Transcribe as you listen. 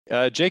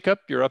Jacob,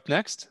 you're up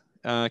next.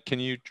 Can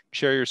you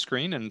share your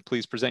screen and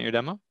please present your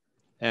demo?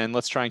 And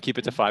let's try and keep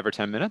it to 5 or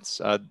 10 minutes.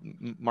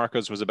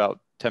 Marco's was about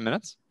 10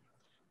 minutes.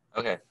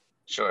 Okay,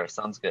 sure.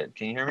 Sounds good.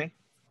 Can you hear me?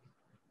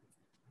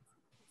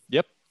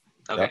 Yep.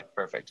 Okay, Yep.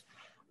 perfect.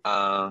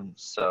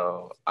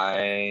 So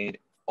I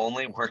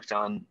only worked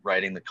on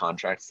writing the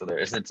contract, so there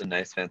isn't a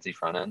nice fancy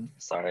front end.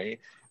 Sorry.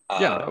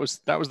 Yeah,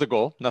 that was the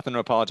goal. Nothing to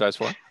apologize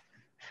for.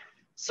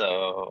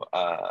 So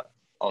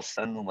I'll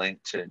send the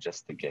link to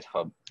just the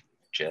GitHub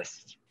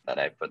gist that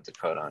I put the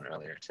code on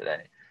earlier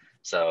today,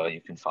 so you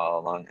can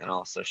follow along, and I'll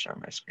also share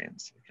my screen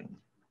so you can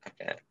look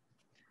at it.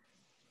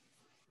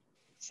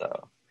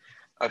 So,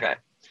 okay.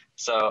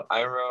 So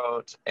I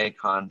wrote a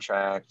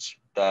contract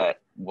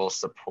that will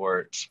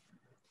support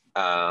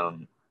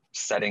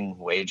setting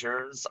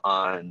wagers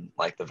on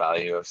like the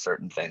value of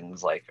certain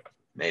things, like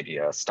maybe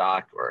a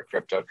stock or a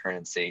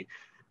cryptocurrency,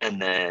 and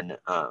then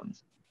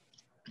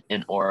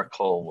an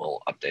oracle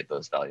will update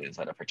those values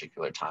at a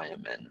particular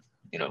time, and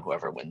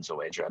whoever wins a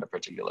wager at a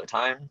particular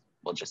time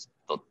will just,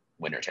 the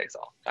winner takes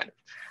all, kind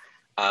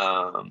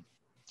of.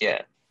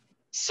 Yeah.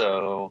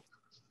 So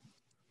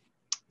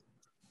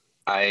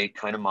I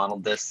kind of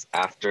modeled this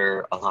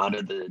after a lot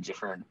of the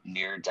different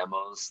Near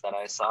demos that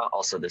I saw.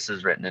 Also, this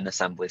is written in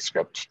assembly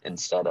script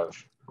instead of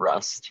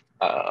Rust,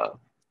 because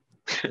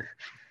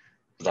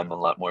I'm a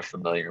lot more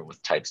familiar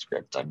with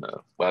TypeScript. I'm a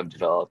web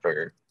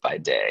developer by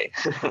day.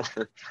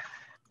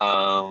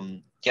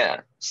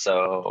 Yeah,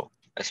 so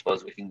I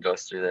suppose we can go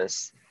through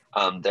this.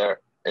 There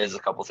is a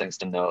couple things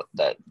to note,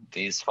 that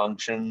these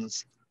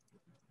functions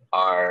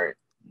are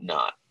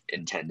not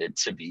intended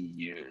to be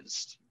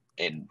used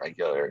in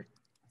regular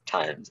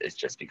times. It's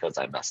just because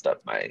I messed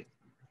up my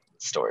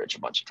storage a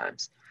bunch of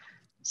times,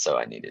 so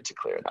I needed to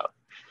clear it out.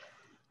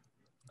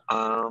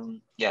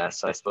 Yeah,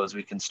 so I suppose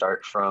we can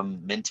start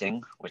from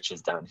minting, which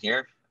is down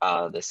here.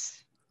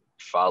 This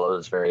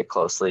follows very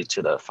closely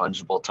to the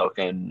fungible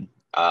token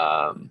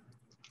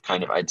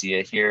kind of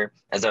idea here.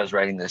 As I was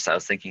writing this, I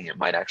was thinking it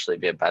might actually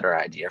be a better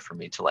idea for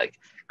me to like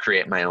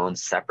create my own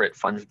separate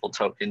fungible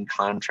token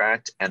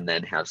contract and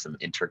then have some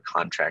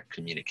inter-contract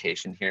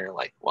communication here,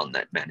 like one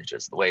that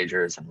manages the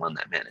wagers and one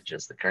that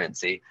manages the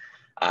currency.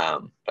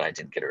 But I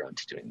didn't get around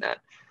to doing that.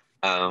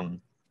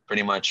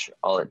 Pretty much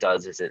all it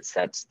does is it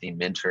sets the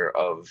minter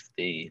of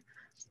the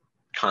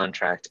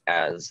contract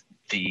as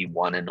the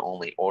one and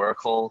only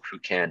oracle who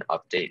can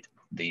update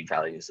the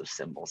values of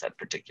symbols at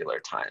particular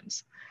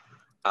times.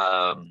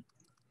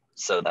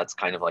 So that's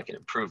kind of like an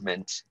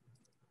improvement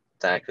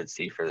that I could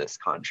see for this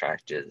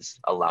contract, is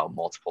allow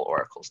multiple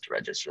oracles to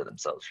register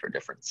themselves for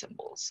different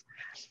symbols.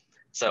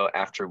 So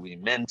after we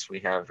mint, we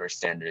have our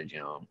standard,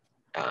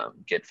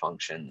 get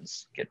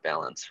functions, get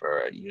balance for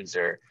a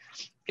user,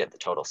 get the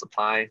total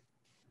supply,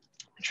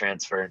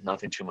 transfer,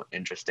 nothing too much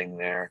interesting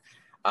there.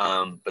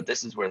 But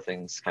this is where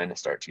things kind of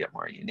start to get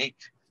more unique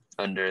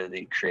under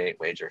the create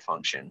wager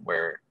function,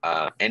 where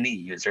any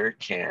user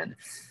can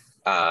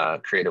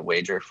create a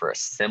wager for a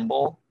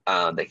symbol.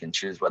 They can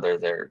choose whether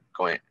they're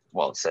going,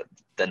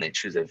 then they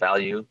choose a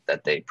value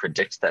that they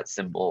predict that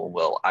symbol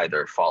will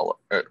either fall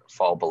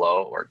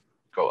below or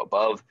go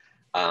above.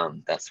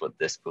 That's what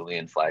this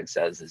Boolean flag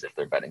says, is if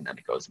they're betting that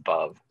it goes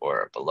above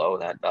or below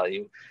that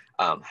value,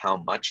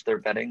 how much they're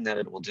betting that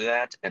it will do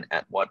that, and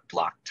at what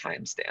block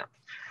timestamp.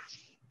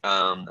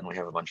 And we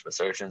have a bunch of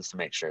assertions to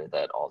make sure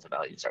that all the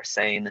values are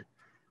sane.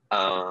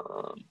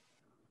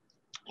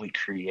 We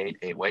create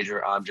a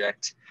wager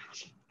object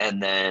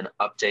and then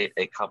update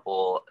a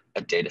couple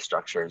of data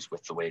structures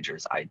with the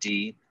wager's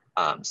ID,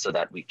 so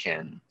that we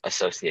can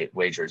associate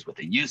wagers with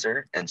a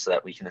user, and so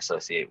that we can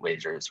associate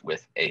wagers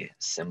with a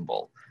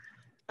symbol.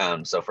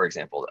 So for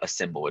example, a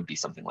symbol would be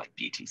something like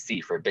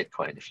BTC for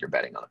Bitcoin if you're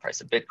betting on the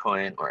price of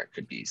Bitcoin, or it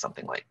could be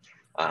something like,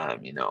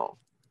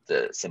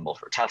 the symbol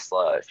for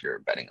Tesla if you're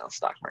betting on the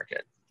stock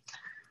market.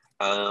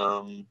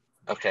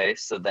 Okay,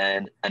 so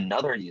then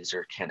another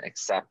user can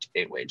accept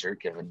a wager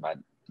given by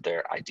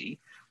their ID.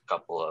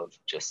 Couple of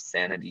just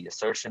sanity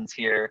assertions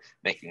here,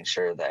 making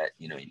sure that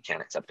you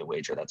can't accept a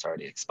wager that's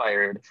already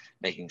expired,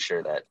 making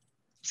sure that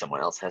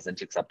someone else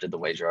hasn't accepted the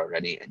wager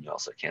already, and you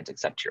also can't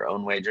accept your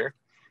own wager,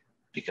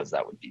 because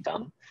that would be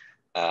dumb.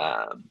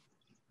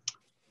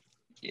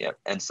 Yeah,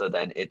 and so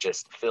then it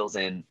just fills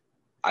in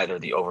either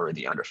the over or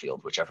the under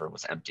field, whichever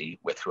was empty,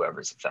 with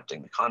whoever's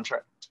accepting the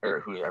contract, or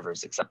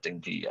whoever's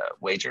accepting the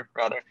wager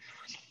rather,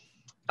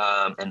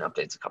 and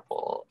updates a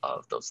couple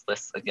of those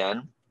lists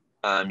again.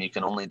 You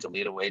can only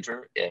delete a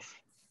wager if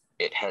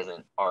it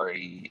hasn't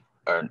already,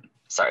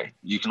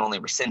 you can only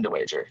rescind a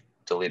wager,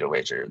 delete a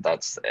wager.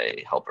 That's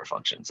a helper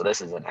function. So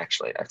this is an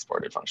actually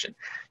exported function.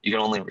 You can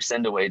only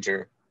rescind a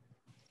wager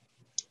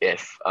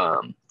if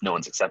no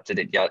one's accepted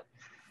it yet,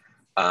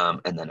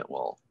 and then it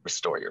will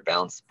restore your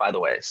balance. By the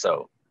way,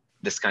 so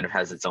this kind of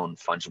has its own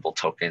fungible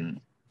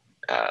token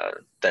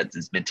that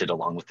is minted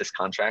along with this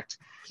contract,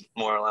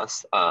 more or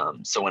less.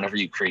 So whenever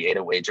you create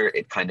a wager,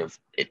 it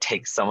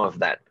takes some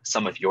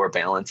of your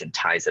balance and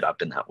ties it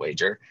up in that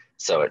wager.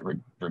 So it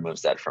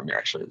removes that from your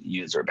actual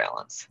user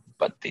balance.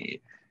 But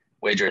the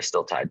wager is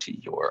still tied to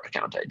your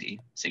account ID.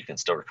 So you can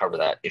still recover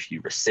that if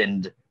you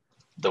rescind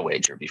the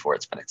wager before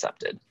it's been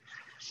accepted.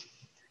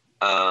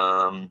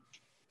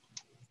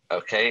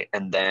 Okay,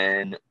 and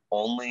then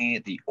only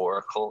the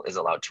Oracle is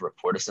allowed to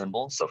report a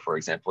symbol. So for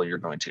example, you're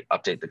going to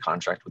update the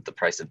contract with the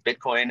price of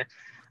Bitcoin.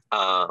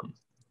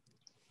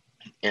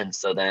 And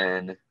so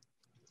then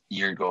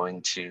you're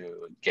going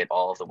to get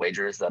all of the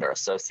wagers that are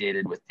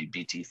associated with the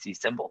BTC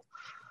symbol.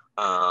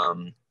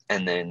 And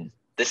then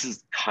this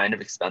is kind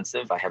of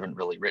expensive. I haven't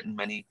really written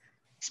many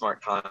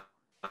smart contracts.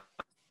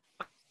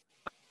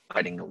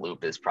 Writing a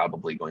loop is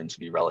probably going to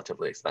be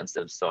relatively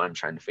expensive. So I'm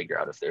trying to figure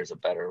out if there's a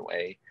better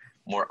way,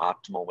 more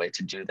optimal way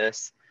to do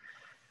this.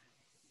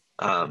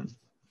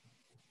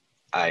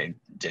 I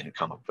didn't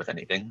come up with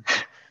anything.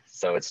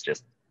 So it's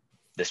just,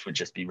 this would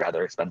just be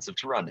rather expensive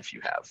to run if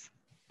you have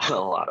a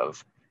lot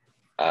of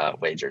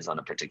wagers on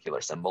a particular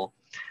symbol.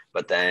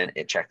 But then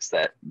it checks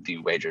that the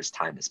wager's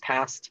time has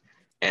passed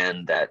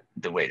and that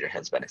the wager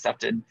has been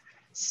accepted.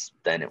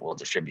 Then it will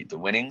distribute the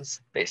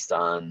winnings based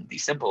on the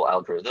simple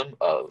algorithm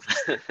of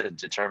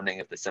determining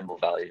if the symbol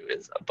value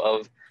is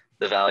above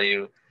the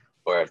value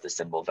or if the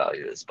symbol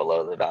value is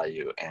below the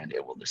value, and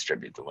it will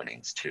distribute the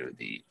winnings to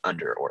the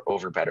under or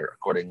over better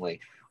accordingly.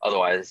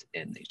 Otherwise,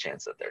 in the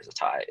chance that there's a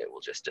tie, it will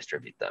just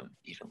distribute them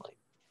evenly.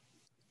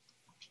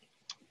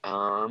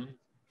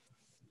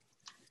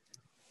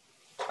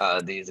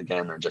 These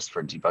again are just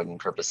for debugging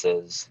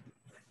purposes,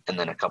 and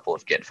then a couple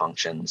of get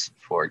functions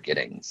for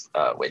getting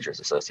wagers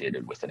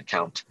associated with an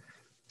account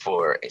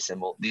for a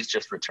symbol. These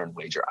just return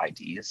wager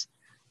IDs,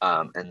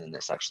 and then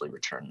this actually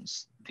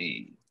returns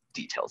the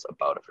details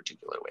about a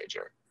particular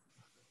wager.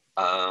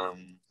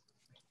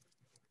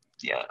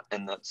 Yeah,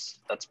 and that's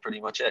pretty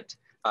much it.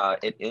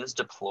 It is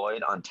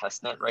deployed on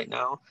testnet right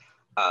now.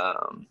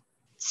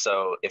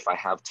 So if I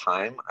have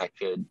time, I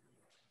could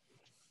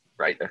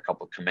write a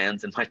couple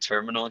commands in my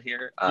terminal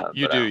here.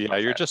 You do, yeah.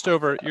 You're just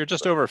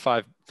over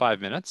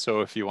five minutes.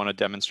 So if you want to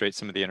demonstrate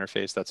some of the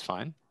interface, that's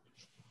fine.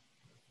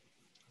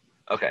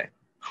 Okay,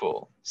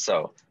 cool.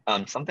 So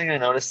something I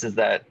noticed is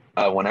that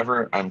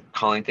whenever I'm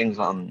calling things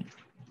on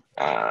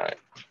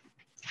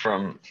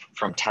from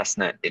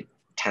testnet, it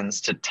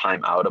tends to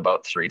time out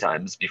about 3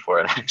 times before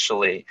it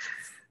actually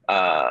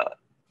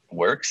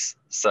works.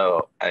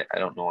 So I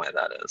don't know why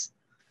that is.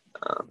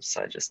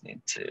 So I just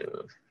need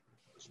to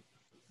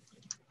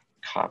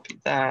copy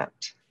that.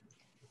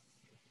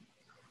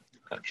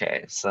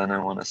 Okay, so then I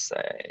want to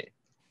say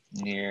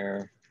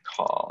near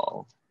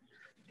call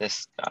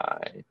this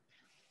guy,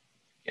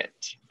 get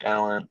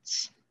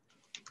balance,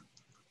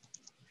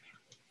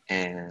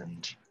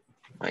 and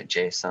my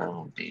JSON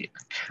will be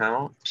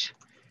account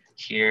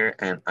here,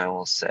 and I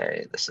will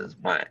say this is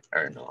my,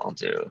 or no, I'll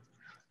do,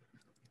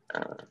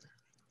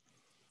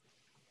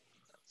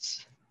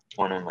 that's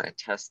one of my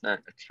testnet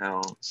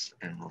accounts,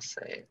 and we'll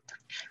say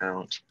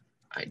account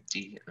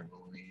ID, I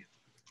believe.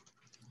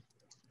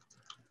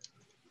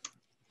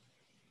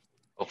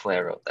 Hopefully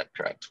I wrote that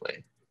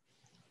correctly.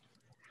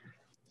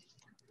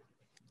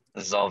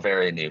 This is all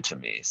very new to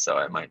me, so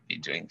I might be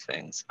doing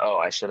things. Oh,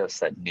 I should have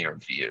said near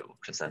view,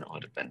 because then it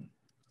would have been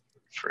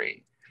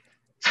free.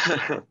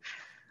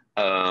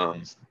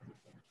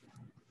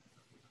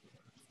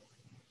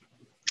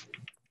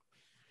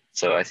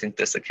 So I think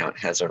this account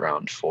has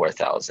around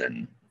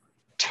 4,000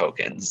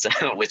 tokens,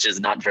 which is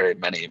not very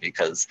many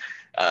because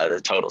the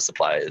total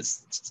supply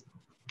is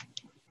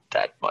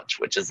that much,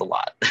 which is a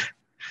lot.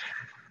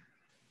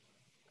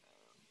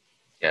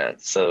 Yeah,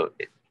 so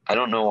I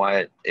don't know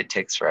why it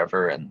takes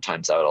forever and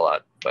times out a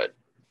lot, but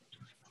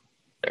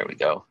there we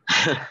go.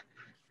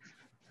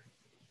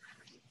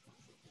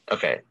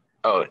 Okay.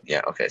 Oh,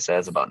 yeah. Okay. So it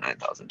has about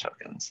 9,000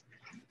 tokens.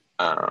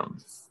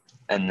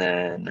 And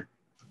then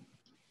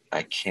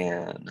I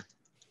can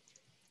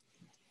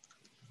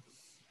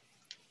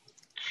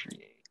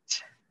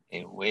create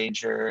a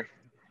wager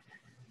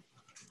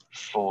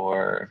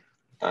for,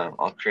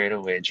 I'll create a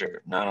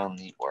wager, not on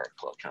the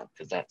Oracle account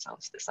because that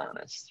sounds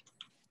dishonest.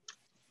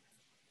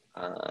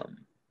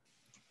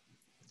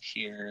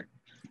 Here.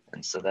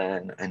 And so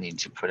then I need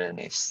to put in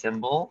a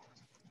symbol.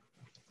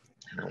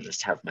 And I'll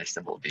just have my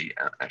symbol be,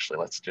 actually,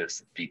 let's do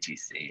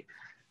BTC.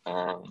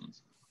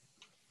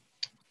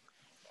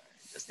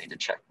 Just need to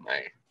check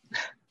my,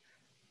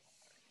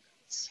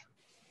 because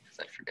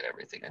I forget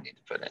everything I need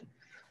to put in.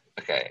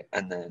 Okay,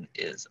 and then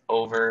is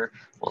over,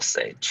 we'll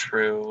say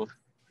true,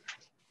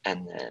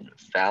 and then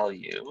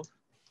value.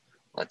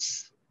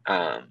 Let's,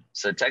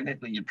 so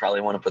technically you'd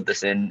probably want to put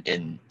this in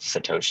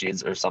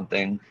Satoshis or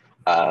something.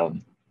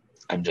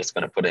 I'm just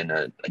going to put in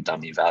a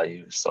dummy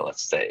value. So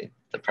let's say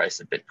the price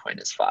of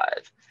Bitcoin is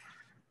 5.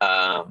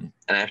 And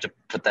I have to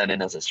put that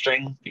in as a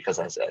string because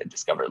as I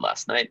discovered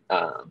last night,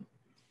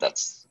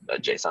 that's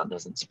JSON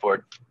doesn't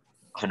support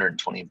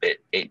 128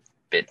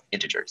 8-bit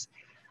integers.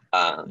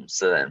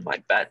 So then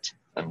my bet,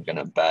 I'm going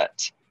to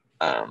bet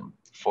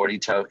 40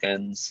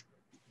 tokens.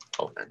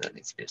 Oh, and that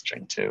needs to be a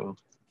string too.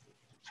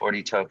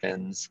 40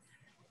 tokens.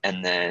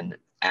 And then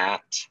I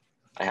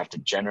have to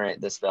generate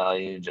this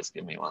value. Just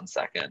give me 1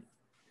 second.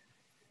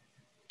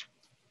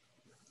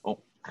 Oh,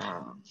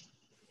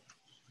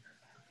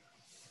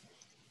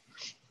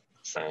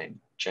 So I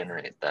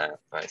generate that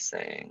by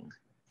saying,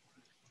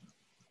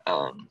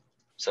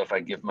 so if I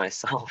give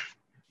myself,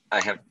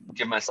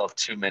 give myself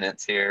 2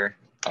 minutes here.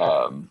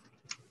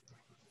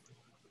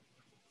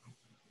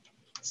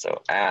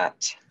 So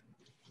at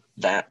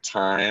that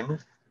time,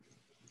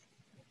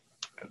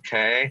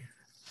 okay,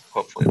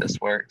 hopefully this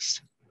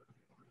works.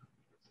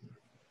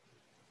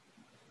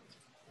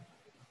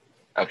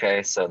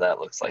 Okay, so that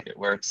looks like it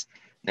works.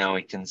 Now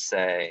we can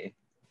say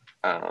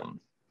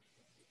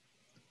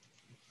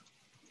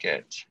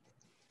get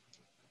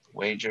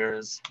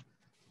wagers,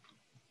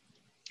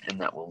 and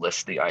that will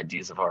list the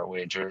IDs of our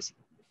wagers.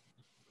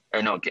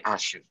 Or no,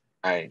 shoot,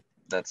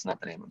 that's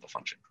not the name of the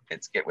function.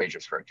 It's get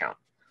wagers for account.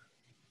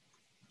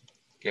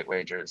 Get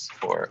wagers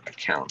for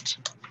account.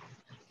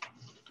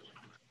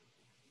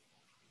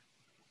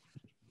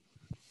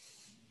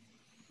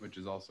 Which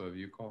is also a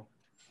view call.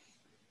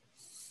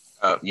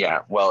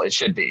 Yeah, well, it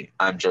should be.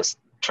 I'm just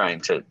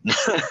trying to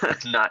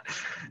not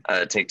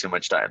take too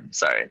much time.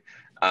 Sorry.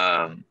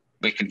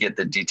 We could get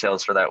the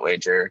details for that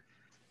wager.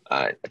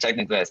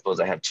 Technically, I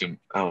suppose I have to.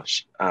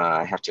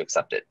 I have to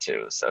accept it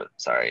too. So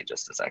sorry,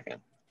 just a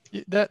second.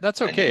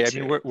 That's okay. I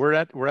mean, we're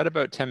at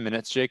about 10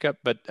 minutes, Jacob.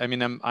 But I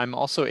mean, I'm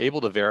also able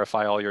to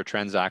verify all your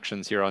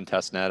transactions here on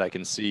testnet. I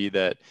can see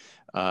that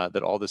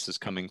that all this is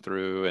coming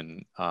through,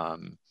 and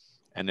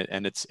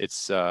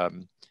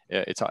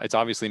it's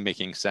obviously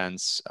making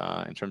sense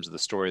in terms of the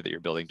story that you're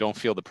building. Don't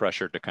feel the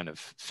pressure to kind of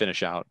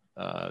finish out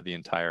the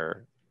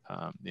entire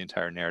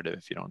narrative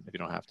if you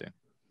don't have to.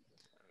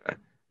 Okay.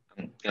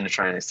 I'm going to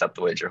try and accept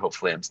the wager.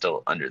 Hopefully, I'm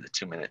still under the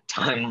 2 minute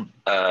time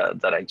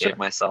that I gave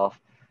myself.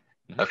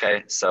 Mm-hmm.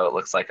 Okay, so it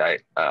looks like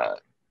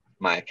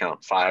my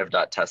account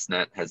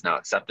 5.testnet has now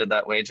accepted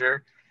that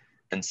wager,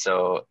 and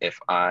so if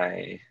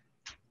I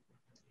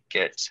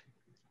get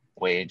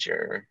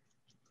wager,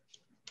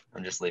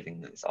 I'm just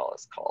leaving these all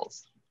as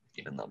calls,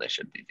 even though they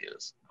should be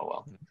views. Oh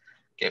well.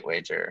 Get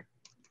wager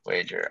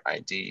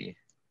ID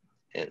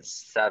is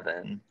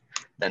 7.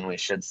 Then we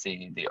should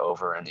see the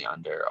over and the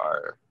under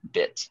are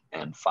bit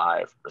and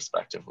 5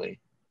 respectively.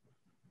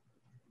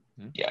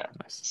 Yeah,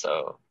 nice.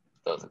 So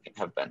those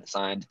have been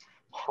assigned.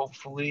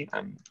 Hopefully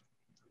I'm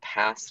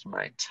past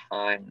my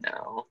time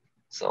now.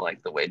 So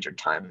like the wager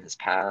time has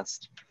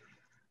passed.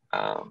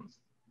 And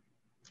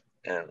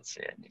let's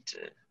see, I need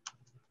to,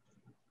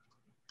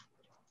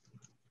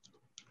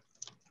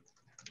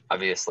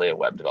 obviously a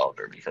web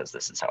developer, because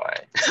this is how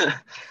I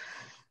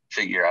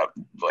figure out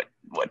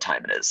what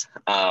time it is.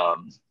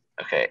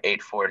 Okay,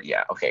 8:40,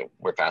 yeah, okay,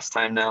 we're past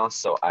time now,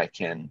 so I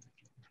can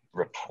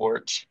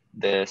report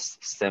this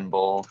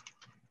symbol,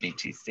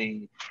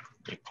 BTC,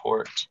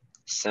 report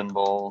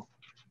symbol,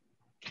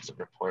 is it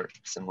report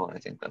symbol? I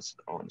think that's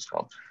what it's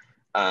called.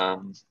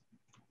 And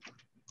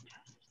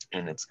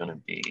it's gonna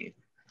be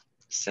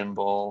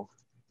symbol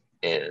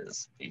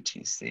is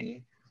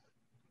BTC,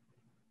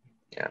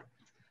 yeah.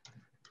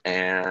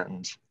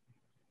 And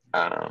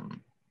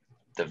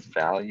the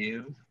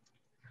value,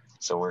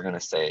 so we're going to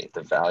say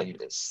the value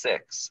is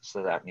 6.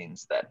 So that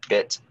means that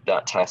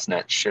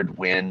bit.testnet should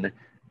win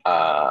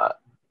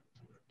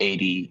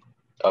 80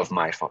 of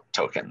my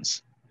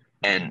tokens.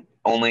 And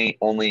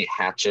only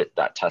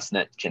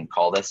hatchet.testnet can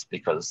call this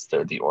because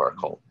they're the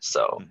oracle.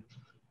 So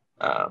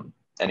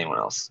anyone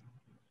else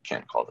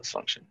can't call this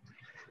function.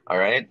 All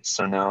right,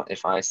 so now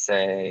if I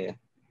say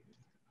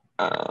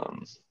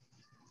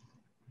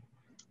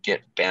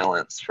get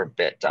balance for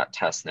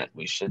bit.testnet,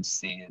 we should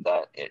see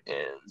that it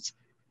is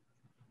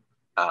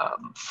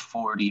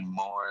 40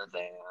 more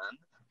than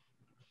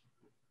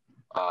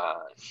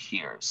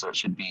here. So it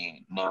should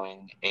be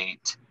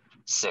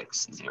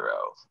 9860.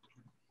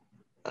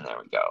 And there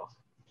we go.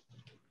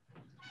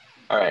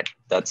 All right,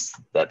 that's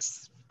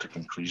the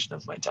conclusion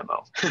of my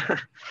demo.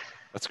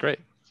 That's great.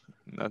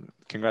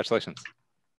 Congratulations.